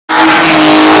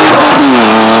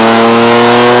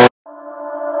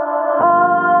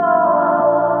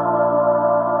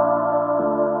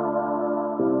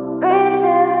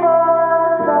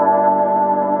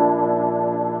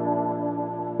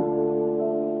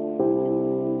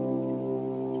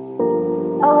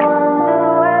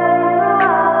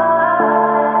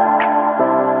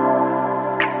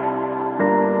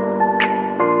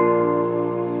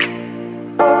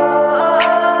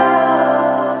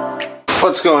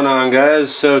What's going on,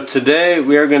 guys? So today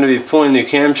we are going to be pulling the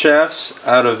camshafts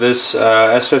out of this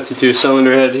S52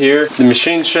 cylinder head here. The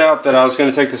machine shop that I was going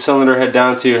to take the cylinder head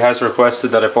down to has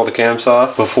requested that I pull the cams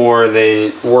off before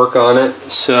they work on it.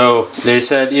 So they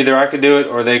said either I could do it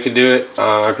or they could do it.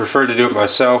 I prefer to do it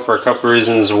myself for a couple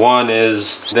reasons. One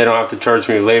is they don't have to charge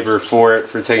me labor for it,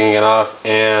 for taking it off,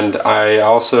 and I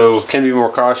also can be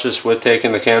more cautious with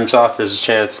taking the cams off. There's a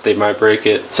chance they might break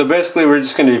it. So basically we're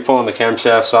just going to be pulling the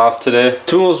camshafts off today.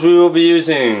 Tools we will be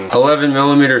using: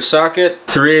 11mm socket,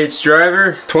 3/8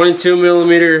 driver,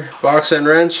 22mm box end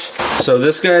wrench. So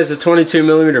this guy is a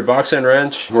 22mm box end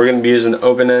wrench. We're going to be using the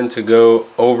open end to go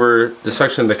over the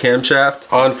section of the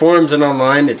camshaft. On forums and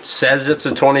online it says it's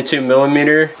a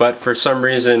 22mm, but for some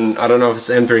reason, I don't know if it's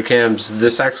M3 cams,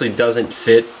 this actually doesn't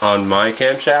fit on my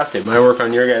camshaft. It might work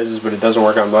on your guys's, but it doesn't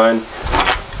work on mine.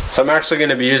 So I'm actually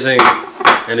going to be using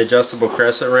an adjustable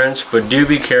crescent wrench, but do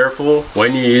be careful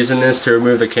when you're using this to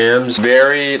remove the cams.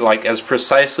 Very, like, as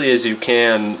precisely as you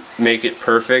can, make it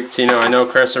perfect. You know, I know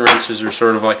crescent wrenches are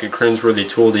sort of like a cringeworthy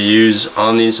tool to use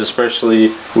on these,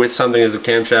 especially with something as a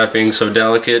camshaft being so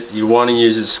delicate. You want to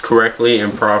use this correctly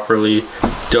and properly.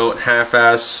 Don't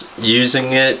half-ass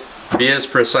using it. Be as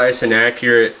precise and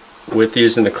accurate with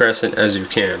using the crescent as you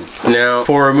can. Now,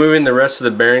 for removing the rest of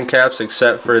the bearing caps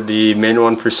except for the main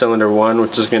one for cylinder 1,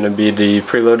 which is going to be the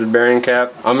preloaded bearing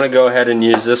cap, I'm going to go ahead and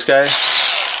use this guy.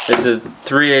 It's a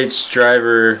 3/8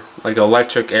 driver, like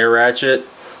electric air ratchet.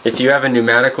 If you have a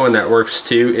pneumatic one, that works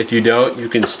too. If you don't, you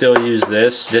can still use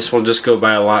this. This will just go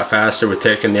by a lot faster with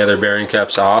taking the other bearing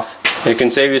caps off. It can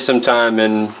save you some time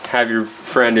and have your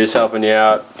friend who's helping you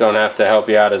out don't have to help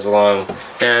you out as long.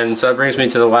 And so that brings me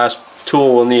to the last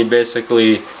tool we'll need,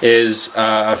 basically, is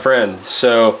a friend.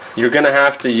 So you're gonna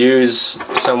have to use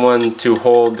someone to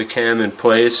hold the cam in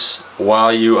place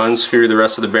while you unscrew the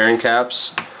rest of the bearing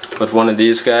caps with one of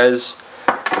these guys.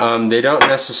 They don't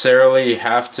necessarily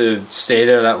have to stay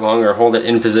there that long or hold it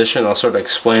in position. I'll sort of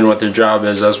explain what their job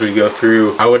is as we go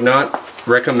through. I would not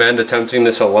recommend attempting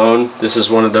this alone. This is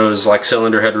one of those like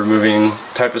cylinder head removing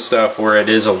type of stuff where it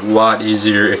is a lot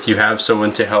easier if you have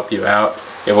someone to help you out.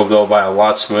 It will go by a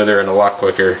lot smoother and a lot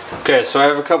quicker. Okay, so I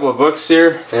have a couple of books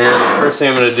here, and the first thing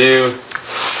I'm going to do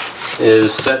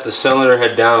is set the cylinder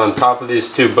head down on top of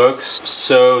these two books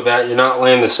so that you're not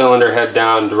laying the cylinder head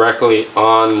down directly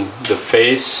on the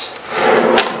face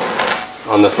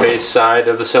side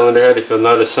of the cylinder head. If you'll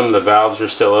notice, some of the valves are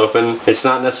still open. It's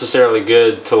not necessarily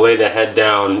good to lay the head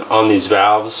down on these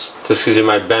valves just because you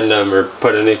might bend them or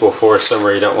put an equal force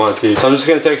somewhere you don't want to. So I'm just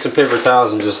going to take some paper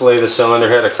towels and just lay the cylinder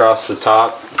head across the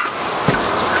top.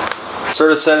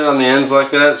 Sort of set it on the ends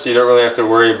like that so you don't really have to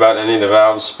worry about any of the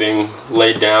valves being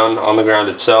laid down on the ground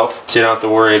itself. So you don't have to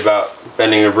worry about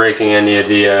bending or breaking any of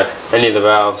the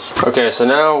valves. Okay, so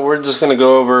now we're just going to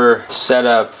go over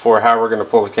setup for how we're going to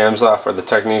pull the cams off, or the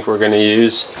technique we're going to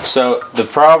use. So the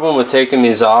problem with taking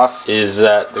these off is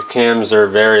that the cams are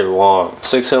very long.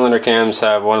 6-cylinder cams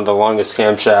have one of the longest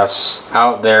camshafts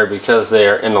out there because they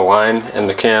are in a line, and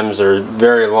the cams are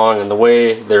very long, and the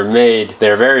way they're made,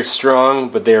 they're very strong,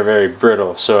 but they are very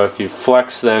brittle. So if you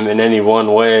flex them in any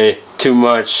one way too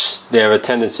much, they have a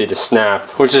tendency to snap,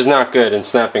 which is not good, and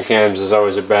snapping cams is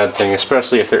always a bad thing,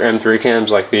 especially if they're M3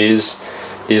 cams like these.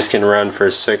 These can run for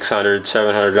 $600,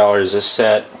 $700 a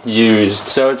set used.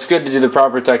 So it's good to do the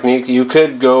proper technique. You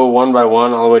could go one by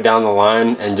one all the way down the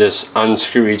line and just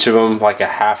unscrew each of them like a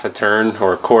half a turn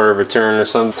or a quarter of a turn or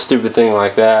some stupid thing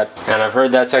like that. And I've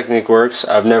heard that technique works.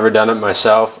 I've never done it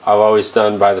myself. I've always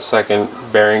done by the second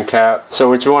bearing cap. So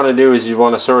what you want to do is you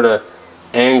want to sort of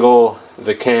angle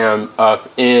the cam up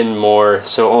in more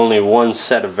so only one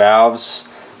set of valves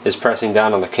is pressing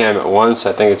down on the cam at once.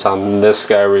 I think it's on this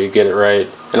guy where you get it right.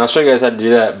 And I'll show you guys how to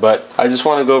do that, but I just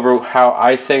want to go over how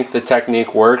I think the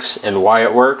technique works and why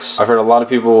it works. I've heard a lot of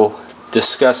people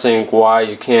discussing why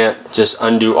you can't just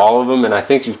undo all of them, and I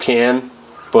think you can,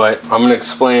 but I'm going to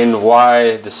explain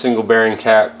why the single bearing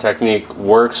cap technique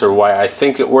works, or why I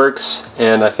think it works.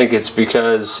 And I think it's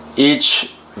because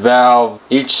each valve,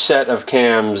 each set of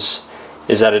cams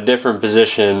is at a different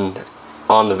position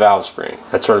on the valve spring.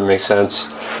 That sort of makes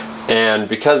sense. And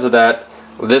because of that,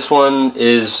 this one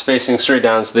is facing straight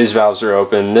down, so these valves are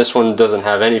open. This one doesn't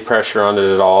have any pressure on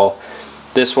it at all.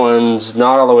 This one's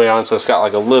not all the way on, so it's got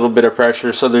like a little bit of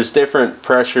pressure. So there's different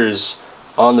pressures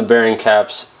on the bearing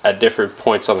caps at different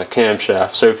points on the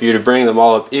camshaft. So if you were to bring them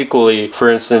all up equally, for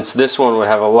instance, this one would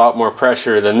have a lot more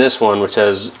pressure than this one, which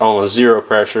has almost zero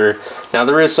pressure. Now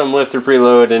there is some lifter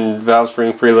preload and valve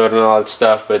spring preload and all that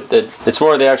stuff, but it's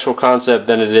more the actual concept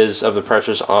than it is of the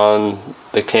pressures on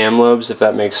the cam lobes, if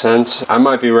that makes sense. I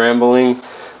might be rambling,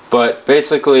 But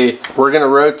basically, we're going to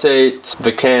rotate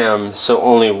the cam so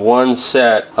only one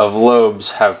set of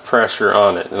lobes have pressure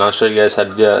on it. And I'll show you guys how to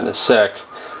do that in a sec.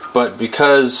 But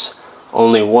because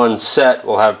only one set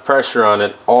will have pressure on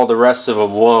it, all the rest of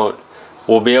them won't.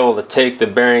 We'll be able to take the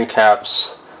bearing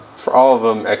caps for all of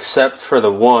them except for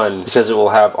the one, because it will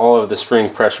have all of the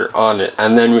spring pressure on it.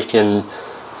 And then we can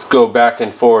go back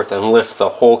and forth and lift the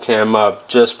whole cam up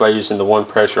just by using the one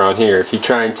pressure on here. If you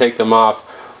try and take them off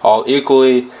all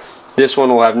equally, this one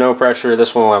will have no pressure,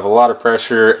 this one will have a lot of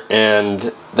pressure,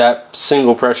 and that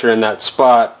single pressure in that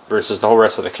spot versus the whole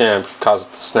rest of the cam can cause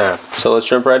it to snap. So let's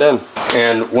jump right in.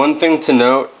 And one thing to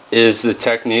note is the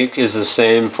technique is the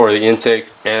same for the intake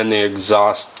and the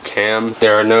exhaust cam.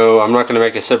 I'm not going to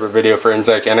make a separate video for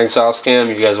intake and exhaust cam.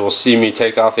 You guys will see me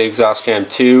take off the exhaust cam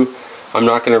too. I'm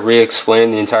not going to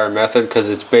re-explain the entire method because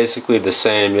it's basically the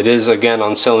same. It is again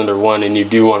on cylinder 1, and you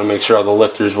do want to make sure all the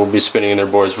lifters will be spinning in their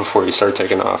bores before you start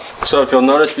taking off. So if you'll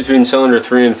notice, between cylinder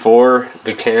 3 and 4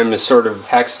 the cam is sort of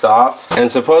hexed off,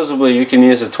 and supposedly you can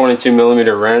use a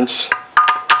 22mm wrench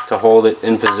to hold it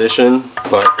in position,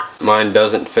 but mine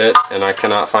doesn't fit and I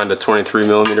cannot find a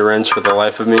 23mm wrench for the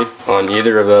life of me on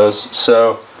either of those.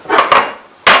 So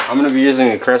I'm going to be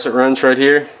using a crescent wrench right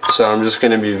here, so I'm just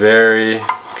going to be very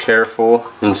careful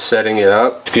in setting it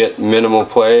up to get minimal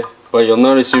play. But you'll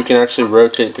notice you can actually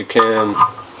rotate the cam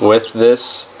with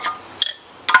this,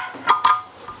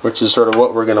 which is sort of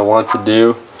what we're going to want to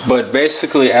do. But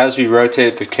basically, as we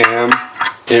rotate the cam,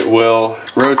 it will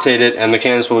rotate it and the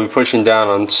cams will be pushing down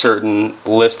on certain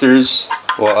lifters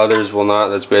while others will not.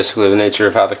 That's basically the nature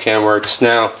of how the cam works.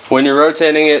 Now, when you're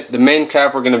rotating it, the main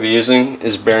cap we're going to be using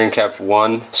is bearing cap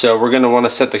 1. So we're going to want to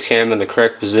set the cam in the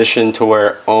correct position to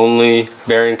where only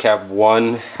bearing cap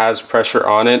 1 has pressure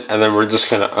on it, and then we're just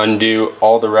going to undo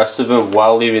all the rest of them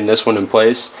while leaving this one in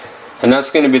place. And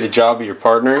that's going to be the job of your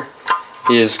partner.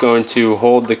 He is going to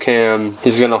hold the cam,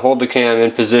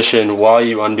 in position while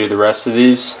you undo the rest of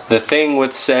these. The thing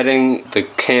with setting the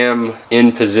cam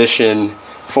in position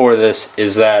for this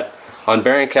is that on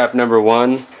bearing cap number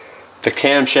 1, the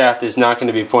camshaft is not going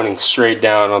to be pointing straight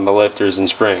down on the lifters and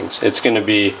springs. It's going to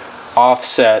be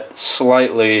offset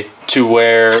slightly to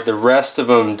where the rest of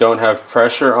them don't have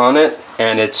pressure on it,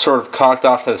 and it's sort of cocked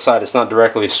off to the side. It's not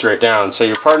directly straight down. So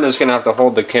your partner is going to have to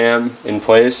hold the cam in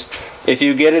place. If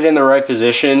you get it in the right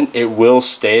position, it will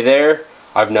stay there.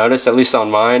 I've noticed, at least on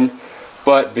mine.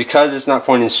 But because it's not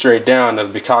pointing straight down,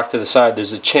 it'll be cocked to the side.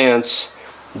 There's a chance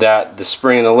that the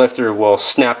spring and the lifter will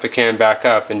snap the cam back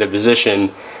up into position,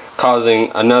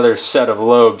 causing another set of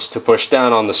lobes to push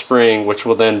down on the spring, which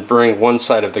will then bring one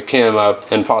side of the cam up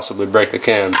and possibly break the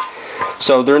cam.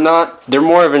 So they're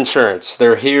more of insurance.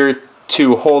 They're here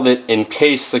to hold it in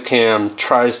case the cam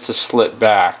tries to slip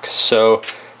back. So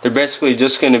they're basically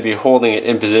just going to be holding it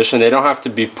in position. They don't have to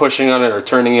be pushing on it or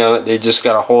turning on it. They just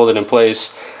got to hold it in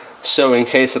place. So in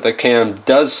case that the cam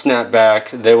does snap back,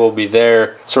 they will be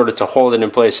there sort of to hold it in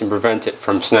place and prevent it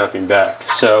from snapping back.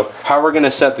 So how we're going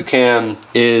to set the cam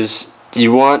is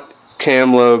you want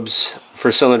cam lobes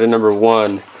for cylinder number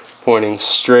 1 pointing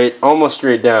straight, almost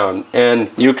straight down.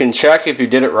 And you can check if you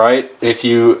did it right. If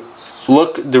you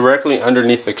look directly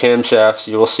underneath the camshafts,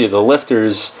 you will see the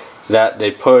lifters that they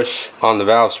push on the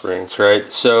valve springs,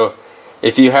 right? So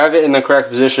if you have it in the correct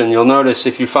position, you'll notice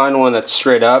if you find one that's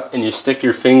straight up and you stick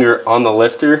your finger on the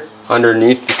lifter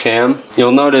underneath the cam,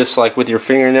 you'll notice like with your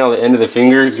fingernail, the end of the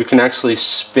finger, you can actually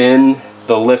spin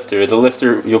the lifter. The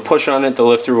lifter, you'll push on it, the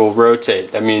lifter will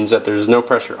rotate. That means that there's no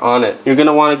pressure on it. You're going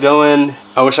to want to go in,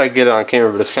 I wish I could get it on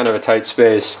camera, but it's kind of a tight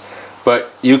space.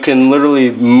 But you can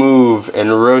literally move and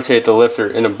rotate the lifter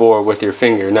in a bore with your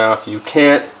finger. Now if you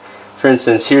can't, for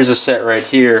instance, here's a set right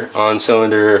here on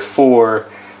cylinder 4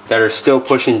 that are still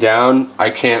pushing down. I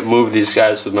can't move these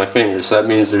guys with my fingers, so that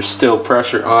means there's still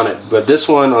pressure on it. But this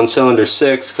one on cylinder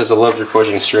 6, because the lobes are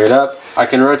pushing straight up, I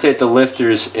can rotate the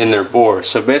lifters in their bore.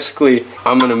 So basically,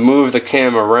 I'm going to move the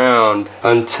cam around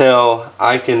until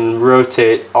I can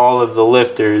rotate all of the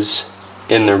lifters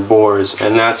in their bores,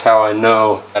 and that's how I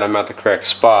know that I'm at the correct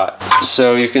spot.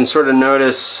 So you can sort of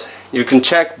notice, you can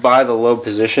check by the lobe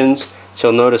positions. So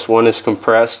you'll notice 1 is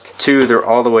compressed, 2 they're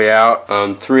all the way out,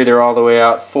 3 they're all the way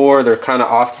out, 4 they're kind of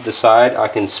off to the side. I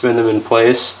can spin them in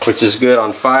place, which is good.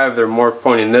 On 5 they're more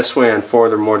pointing this way, and 4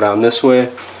 they're more down this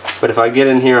way. But if I get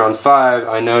in here on 5,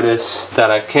 I notice that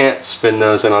I can't spin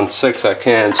those, and on 6 I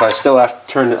can. So I still have to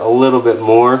turn it a little bit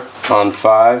more on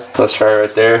 5. Let's try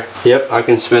right there. Yep, I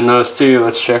can spin those too.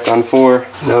 Let's check on 4.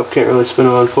 Nope, can't really spin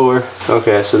them on 4.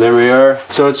 Okay, so there we are.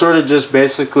 So it's sort of just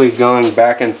basically going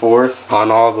back and forth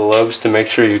on all the lobes to make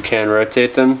sure you can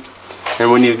rotate them.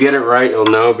 And when you get it right, you'll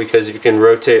know, because you can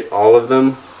rotate all of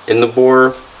them in the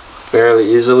bore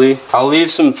fairly easily. I'll leave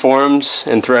some forums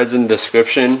and threads in the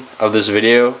description of this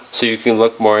video so you can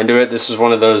look more into it. This is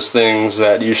one of those things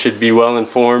that you should be well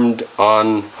informed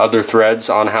on other threads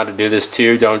on how to do this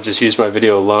too. Don't just use my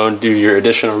video alone. Do your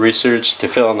additional research to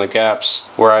fill in the gaps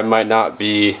where I might not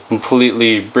be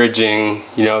completely bridging,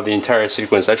 you know, the entire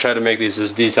sequence. I try to make these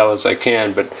as detailed as I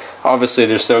can, but obviously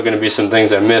there's still going to be some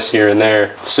things I miss here and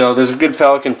there. So there's a good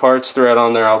Pelican parts thread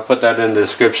on there. I'll put that in the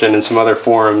description, and some other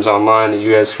forums online that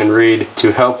you guys can read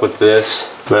to help with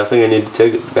this. But I think I need to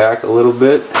take it back a little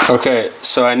bit. Okay,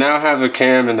 so I now have the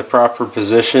cam in the proper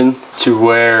position to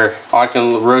where I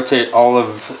can rotate all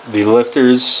of the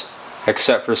lifters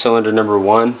except for cylinder number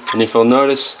 1. And if you'll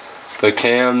notice, the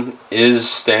cam is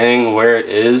staying where it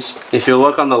is. If you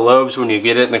look on the lobes when you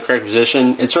get it in the correct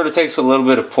position, it sort of takes a little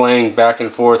bit of playing back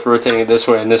and forth, rotating it this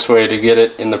way and this way to get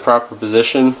it in the proper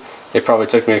position. It probably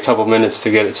took me a couple minutes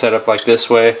to get it set up like this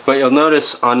way. But you'll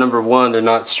notice on number 1, they're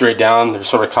not straight down, they're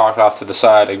sort of cocked off to the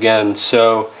side again.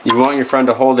 So you want your friend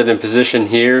to hold it in position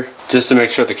here just to make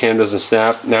sure the cam doesn't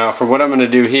snap. Now for what I'm going to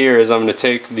do here is I'm going to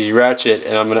take the ratchet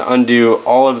and I'm going to undo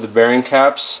all of the bearing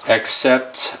caps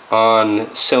except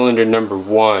on cylinder number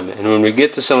 1. And when we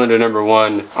get to cylinder number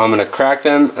 1, I'm going to crack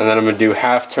them and then I'm going to do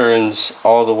half turns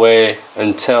all the way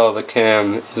until the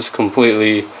cam is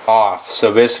completely off.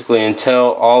 So basically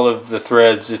until all of the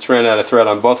threads, it's ran out of thread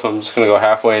on both of them, I'm just going to go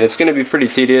halfway, and it's going to be pretty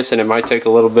tedious and it might take a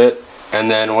little bit. And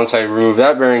then once I remove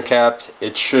that bearing cap,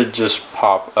 it should just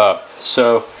pop up.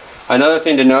 So another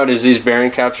thing to note is these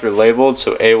bearing caps are labeled,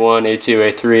 so A1,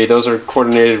 A2, A3, those are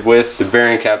coordinated with the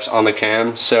bearing caps on the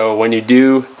cam. So when you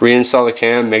do reinstall the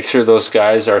cam, make sure those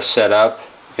guys are set up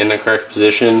in the correct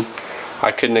position.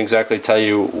 I couldn't exactly tell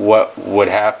you what would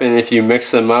happen if you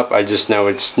mix them up. I just know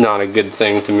it's not a good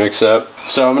thing to mix up.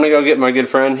 So I'm going to go get my good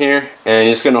friend here, and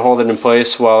he's going to hold it in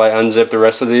place while I unzip the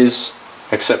rest of these,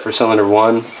 except for cylinder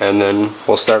 1, and then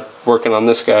we'll start working on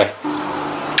this guy.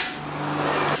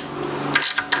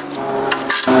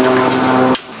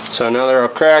 So now they're all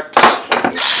cracked.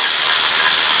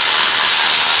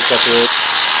 Separate.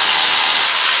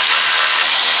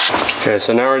 Okay,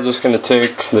 so now we're just going to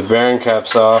take the bearing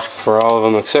caps off for all of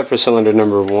them except for cylinder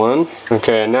number 1.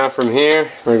 Okay, and now from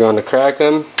here we're going to crack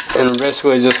them, and we're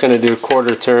basically just going to do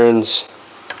quarter turns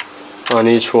on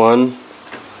each one.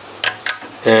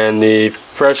 And the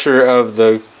pressure of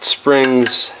the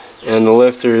springs and the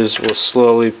lifters will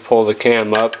slowly pull the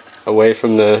cam up away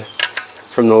from the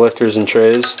lifters and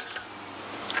trays.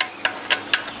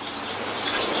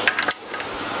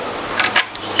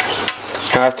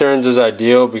 Half turns is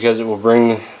ideal because it will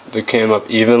bring the cam up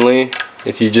evenly.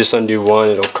 If you just undo one,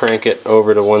 it'll crank it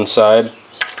over to one side,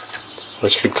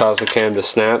 which could cause the cam to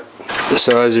snap.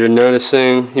 So as you're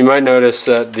noticing, you might notice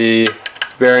that the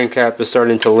bearing cap is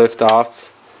starting to lift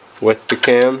off with the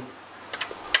cam.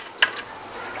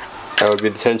 That would be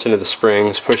the tension of the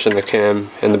springs pushing the cam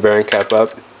and the bearing cap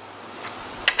up.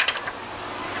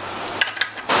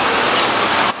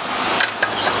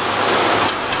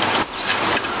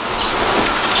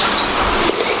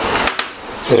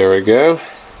 There we go.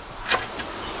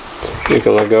 You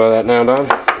can let go of that now, Don.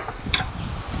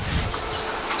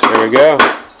 There we go.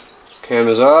 Cam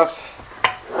is off.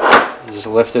 Just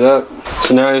lift it up.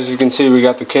 So now, as you can see, we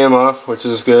got the cam off, which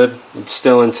is good. It's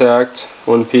still intact,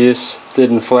 one piece,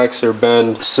 didn't flex or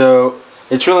bend. So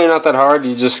it's really not that hard.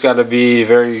 You just got to be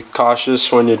very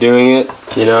cautious when you're doing it.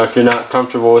 You know, if you're not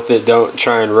comfortable with it, don't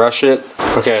try and rush it.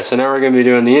 Okay, so now we're going to be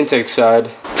doing the intake side.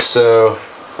 So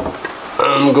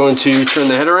I'm going to turn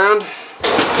the head around,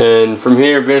 and from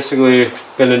here basically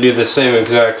going to do the same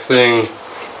exact thing,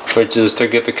 which is to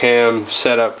get the cam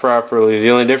set up properly.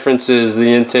 The only difference is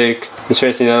the intake is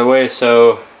facing the other way,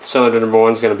 so cylinder number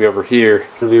 1 is going to be over here.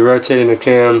 I'll be rotating the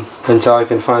cam until I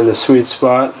can find the sweet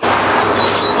spot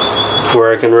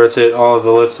where I can rotate all of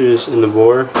the lifters in the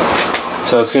bore.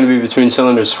 So it's going to be between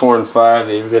cylinders 4 and 5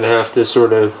 that you're going to have to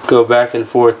sort of go back and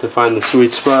forth to find the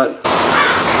sweet spot.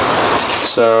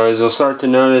 So as you'll start to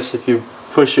notice, if you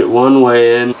push it one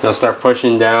way in, you'll start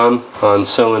pushing down on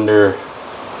cylinder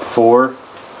 4,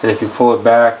 and if you pull it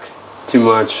back too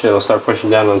much, it'll start pushing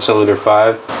down on cylinder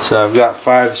 5. So I've got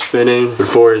 5 spinning, but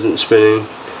 4 isn't spinning,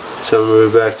 so I'm going to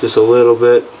move back just a little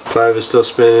bit. 5 is still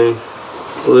spinning,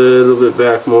 a little bit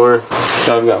back more.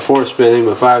 So I've got 4 spinning,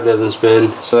 but 5 doesn't spin,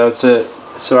 so that's it.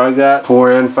 So I got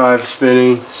 4 and 5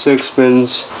 spinning, 6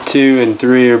 spins, 2 and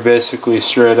 3 are basically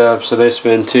straight up, so they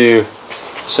spin 2.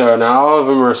 So now all of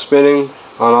them are spinning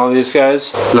on all these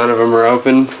guys. None of them are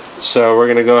open. So we're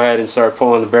going to go ahead and start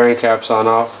pulling the bearing caps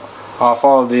off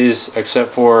all of these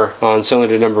except for on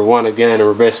cylinder number 1 again. And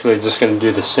we're basically just going to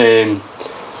do the same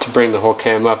to bring the whole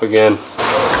cam up again.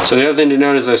 So the other thing to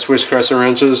note is I switched crescent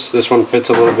wrenches. This one fits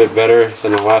a little bit better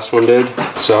than the last one did,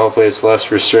 so hopefully it's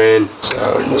less restrained. So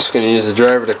I'm just going to use the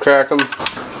driver to crack them.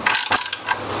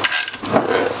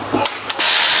 Alright.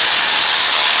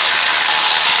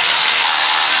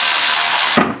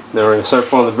 Then we're going to start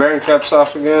pulling the bearing caps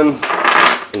off again.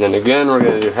 And then again we're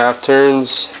going to do half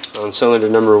turns on cylinder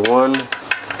number 1.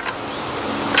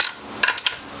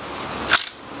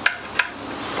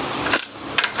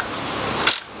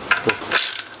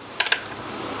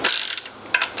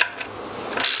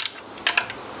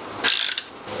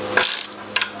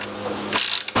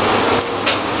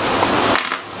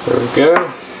 There we go.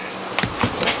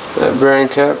 That bearing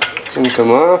cap can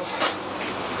come off.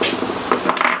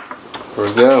 There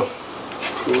we go.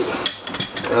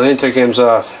 Now the intake cam's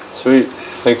off. Sweet.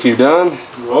 Thank you, Don.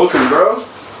 You're welcome, bro.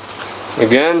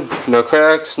 Again, no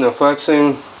cracks, no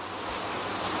flexing.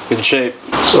 Good shape.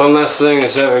 One last thing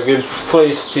is have a good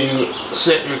place to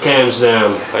sit your cams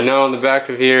down. I know on the back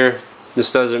of here,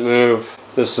 this doesn't move.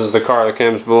 This is the car the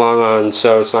cams belong on,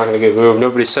 so it's not going to get moved.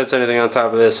 Nobody sets anything on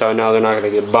top of this, so I know they're not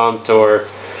going to get bumped or,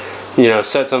 you know,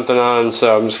 set something on,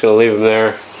 so I'm just going to leave them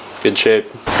there. Good shape.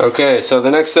 Okay, so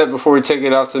the next step before we take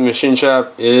it off to the machine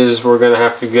shop is we're going to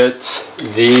have to get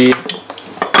the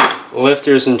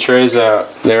lifters and trays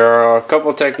out. There are a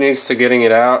couple techniques to getting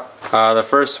it out. The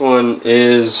first one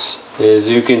is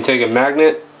you can take a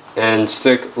magnet and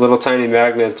stick little tiny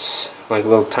magnets, like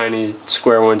little tiny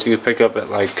square ones you could pick up at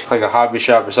like a hobby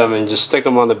shop or something. Just stick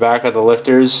them on the back of the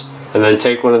lifters, and then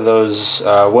take one of those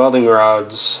welding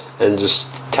rods and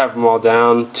just tap them all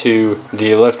down to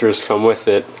the lifters come with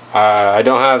it. I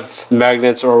don't have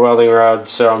magnets or welding rods,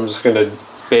 so I'm just going to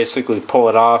basically pull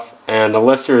it off, and the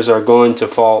lifters are going to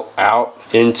fall out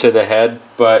into the head.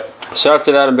 But so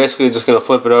after that, I'm basically just going to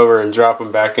flip it over and drop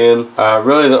them back in.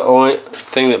 Really the only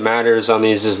thing that matters on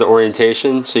these is the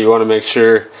orientation, so you want to make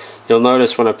sure. You'll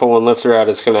notice when I pull one lifter out,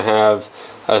 it's going to have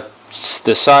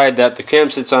the side that the cam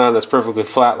sits on that's perfectly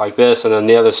flat like this, and then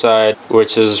the other side,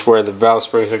 which is where the valve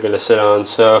springs are going to sit on.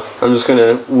 So I'm just going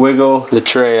to wiggle the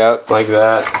tray up like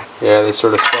that. Yeah, they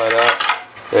sort of slide out.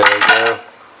 There we go.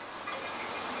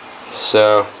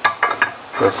 So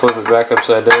I'll flip it back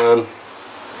upside down.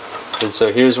 And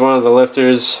so here's one of the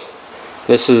lifters.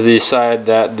 This is the side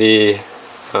that the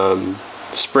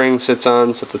spring sits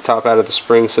on, so the top out of the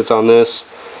spring sits on this,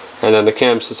 and then the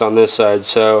cam sits on this side.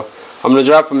 So I'm going to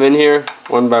drop them in here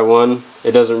one by one.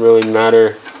 It doesn't really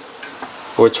matter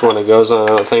which one it goes on,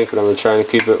 I don't think, but I'm going to try and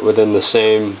keep it within the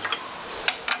same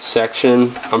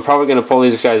section. I'm probably going to pull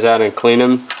these guys out and clean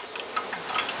them.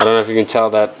 I don't know if you can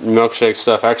tell that milkshake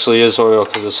stuff actually is oil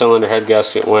because the cylinder head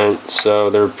gasket went,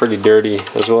 so they're pretty dirty,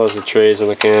 as well as the trays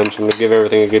and the cams. I'm going to give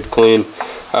everything a good clean.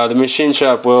 The machine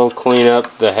shop will clean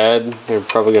up the head. They're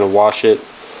probably going to wash it,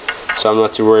 so I'm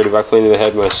not too worried about cleaning the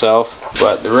head myself.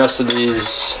 But the rest of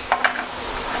these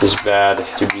is bad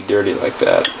to be dirty like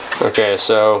that. Okay,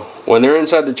 so when they're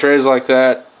inside the trays like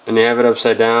that and you have it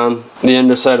upside down, the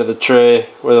underside of the tray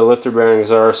where the lifter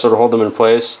bearings are sort of hold them in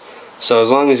place. So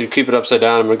as long as you keep it upside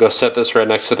down, I'm going to go set this right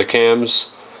next to the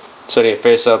cams, setting it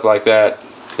face up like that.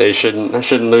 I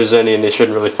shouldn't lose any, and they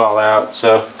shouldn't really fall out.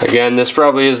 So again, this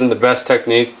probably isn't the best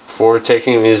technique for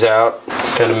taking these out.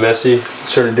 It's kind of messy.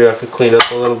 Sort of do have to clean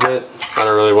up a little bit. I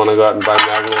don't really want to go out and buy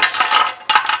magnets.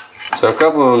 So a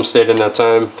couple of them stayed in that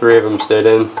time. 3 of them stayed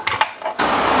in.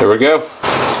 There we go.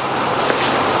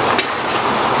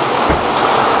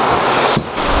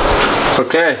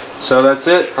 Okay, so that's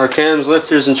it. Our cams,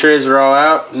 lifters, and trays are all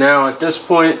out. Now at this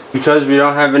point, because we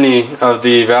don't have any of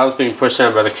the valves being pushed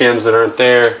down by the cams that aren't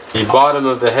there, the bottom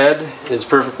of the head is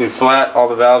perfectly flat. All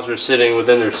the valves are sitting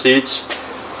within their seats.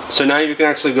 So now you can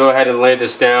actually go ahead and lay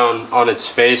this down on its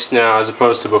face now, as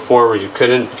opposed to before where you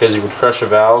couldn't because you would crush a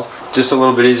valve. Just a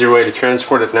little bit easier way to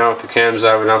transport it now with the cams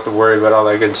out. We don't have to worry about all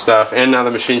that good stuff. And now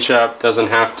the machine shop doesn't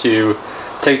have to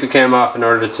take the cam off in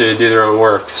order to do their own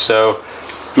work. So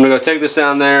I'm going to go take this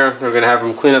down there. We're going to have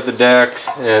them clean up the deck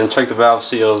and check the valve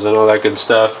seals and all that good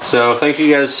stuff. So thank you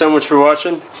guys so much for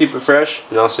watching. Keep it fresh,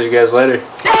 and I'll see you guys later.